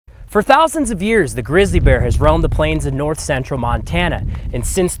For thousands of years, the grizzly bear has roamed the plains of north-central Montana, and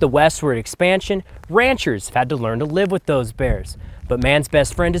since the westward expansion, ranchers have had to learn to live with those bears. But man's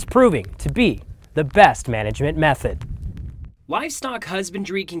best friend is proving to be the best management method. Livestock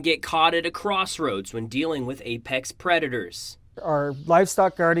husbandry can get caught at a crossroads when dealing with apex predators. Our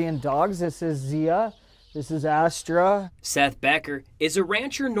livestock guardian dogs, this is Zia, this is Astra. Seth Becker is a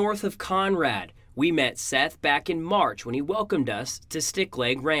rancher north of Conrad. We met Seth back in March when he welcomed us to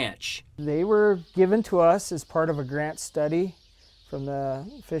Stickleg Ranch. They were given to us as part of a grant study from the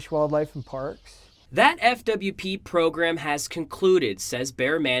Fish, Wildlife and Parks. That FWP program has concluded, says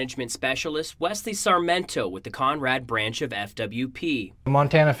bear management specialist Wesley Sarmento with the Conrad branch of FWP.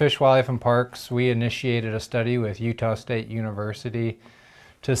 Montana Fish, Wildlife and Parks, we initiated a study with Utah State University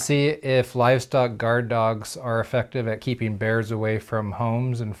to see if livestock guard dogs are effective at keeping bears away from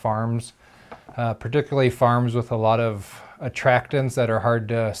homes and farms. Particularly farms with a lot of attractants that are hard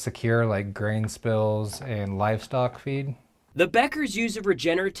to secure, like grain spills and livestock feed. The Beckers use a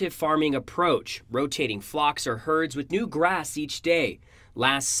regenerative farming approach, rotating flocks or herds with new grass each day.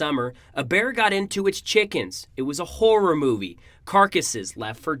 Last summer, a bear got into its chickens. It was a horror movie. Carcasses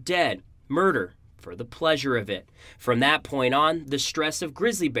left for dead, murder for the pleasure of it. From that point on, the stress of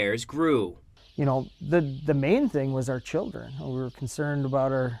grizzly bears grew. You know, the main thing was our children. We were concerned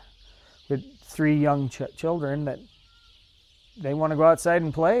about with 3 young children that they want to go outside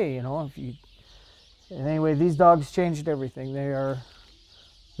and play, you know. And anyway, these dogs changed everything.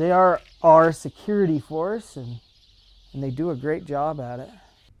 They are our security force, and they do a great job at it.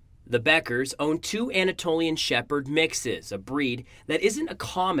 The Beckers own 2 Anatolian Shepherd mixes, a breed that isn't a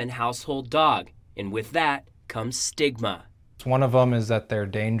common household dog, and with that comes stigma. One of them is that they're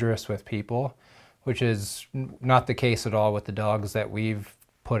dangerous with people, which is not the case at all with the dogs that we've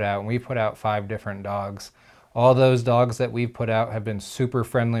put out. And we put out 5 different dogs. All those dogs that we've put out have been super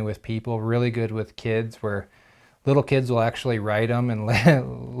friendly with people, really good with kids, where little kids will actually ride them and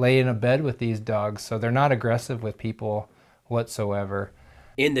lay in a bed with these dogs. So they're not aggressive with people whatsoever.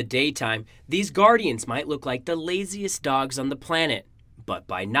 In the daytime, these guardians might look like the laziest dogs on the planet. But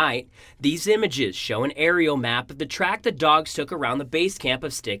by night, these images show an aerial map of the track the dogs took around the base camp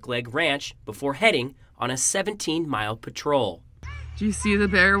of Stickleg Ranch before heading on a 17-mile patrol. Do you see the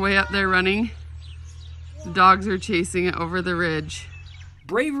bear way up there running? The dogs are chasing it over the ridge.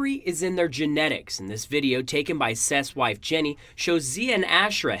 Bravery is in their genetics, and this video taken by Seth's wife Jenny shows Zia and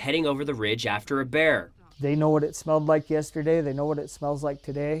Ashra heading over the ridge after a bear. They know what it smelled like yesterday, they know what it smells like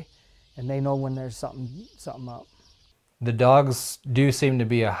today, and they know when there's something up. The dogs do seem to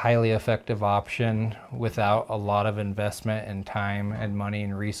be a highly effective option without a lot of investment in time and money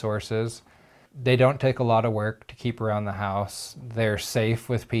and resources. They don't take a lot of work to keep around the house. They're safe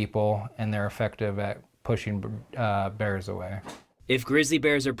with people, and they're effective at pushing bears away. If grizzly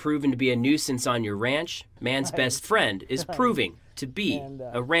bears are proven to be a nuisance on your ranch, man's best friend is proving to be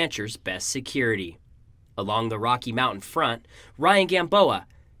a rancher's best security. Along the Rocky Mountain front, Ryan Gamboa,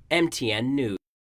 MTN News.